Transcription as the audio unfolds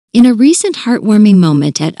In a recent heartwarming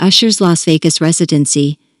moment at Usher's Las Vegas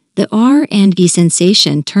residency, the R&B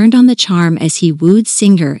sensation turned on the charm as he wooed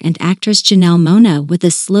singer and actress Janelle Monae with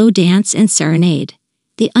a slow dance and serenade.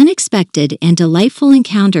 The unexpected and delightful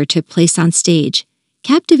encounter took place on stage,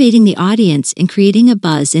 captivating the audience and creating a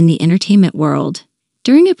buzz in the entertainment world.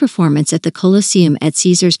 During a performance at the Coliseum at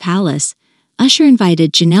Caesar's Palace, Usher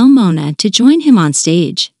invited Janelle Monae to join him on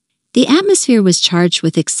stage. The atmosphere was charged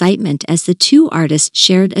with excitement as the two artists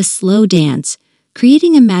shared a slow dance,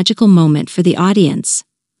 creating a magical moment for the audience.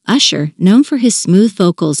 Usher, known for his smooth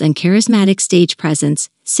vocals and charismatic stage presence,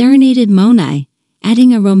 serenaded Monae,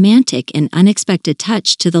 adding a romantic and unexpected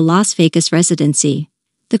touch to the Las Vegas residency.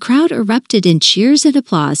 The crowd erupted in cheers and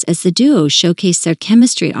applause as the duo showcased their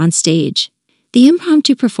chemistry on stage. The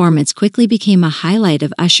impromptu performance quickly became a highlight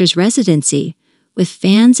of Usher's residency, with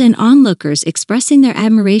fans and onlookers expressing their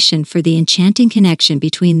admiration for the enchanting connection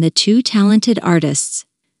between the two talented artists.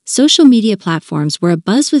 Social media platforms were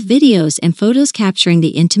abuzz with videos and photos capturing the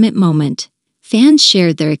intimate moment. Fans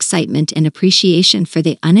shared their excitement and appreciation for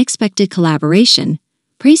the unexpected collaboration,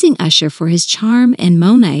 praising Usher for his charm and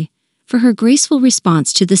Monae for her graceful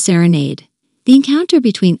response to the serenade. The encounter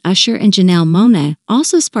between Usher and Janelle Monae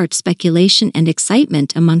also sparked speculation and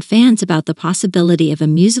excitement among fans about the possibility of a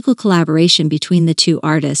musical collaboration between the two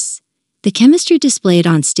artists. The chemistry displayed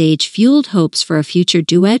on stage fueled hopes for a future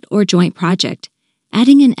duet or joint project,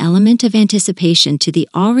 adding an element of anticipation to the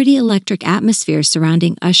already electric atmosphere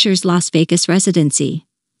surrounding Usher's Las Vegas residency.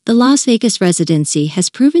 The Las Vegas residency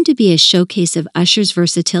has proven to be a showcase of Usher's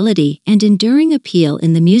versatility and enduring appeal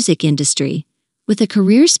in the music industry. With a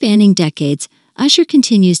career spanning decades, Usher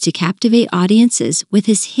continues to captivate audiences with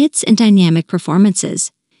his hits and dynamic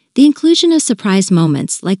performances. The inclusion of surprise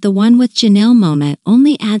moments like the one with Janelle Monae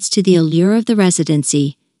only adds to the allure of the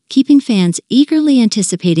residency, keeping fans eagerly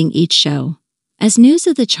anticipating each show. As news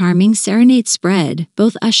of the charming serenade spread,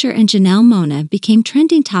 both Usher and Janelle Monae became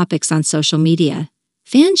trending topics on social media.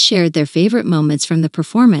 Fans shared their favorite moments from the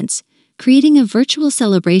performance, creating a virtual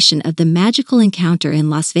celebration of the magical encounter in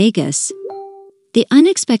Las Vegas. The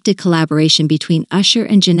unexpected collaboration between Usher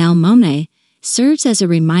and Janelle Monae serves as a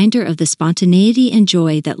reminder of the spontaneity and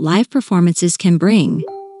joy that live performances can bring.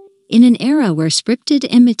 In an era where scripted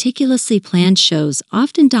and meticulously planned shows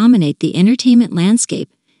often dominate the entertainment landscape,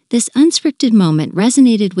 this unscripted moment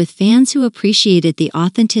resonated with fans who appreciated the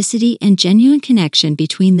authenticity and genuine connection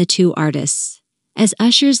between the two artists. As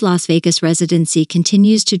Usher's Las Vegas residency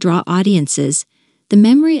continues to draw audiences, the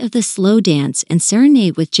memory of the slow dance and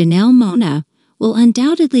serenade with Janelle Monae will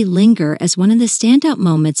undoubtedly linger as one of the standout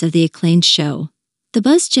moments of the acclaimed show. The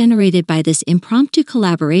buzz generated by this impromptu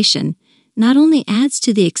collaboration not only adds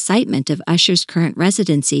to the excitement of Usher's current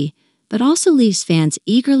residency, but also leaves fans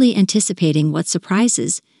eagerly anticipating what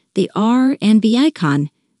surprises the R&B icon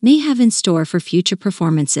may have in store for future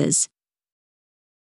performances.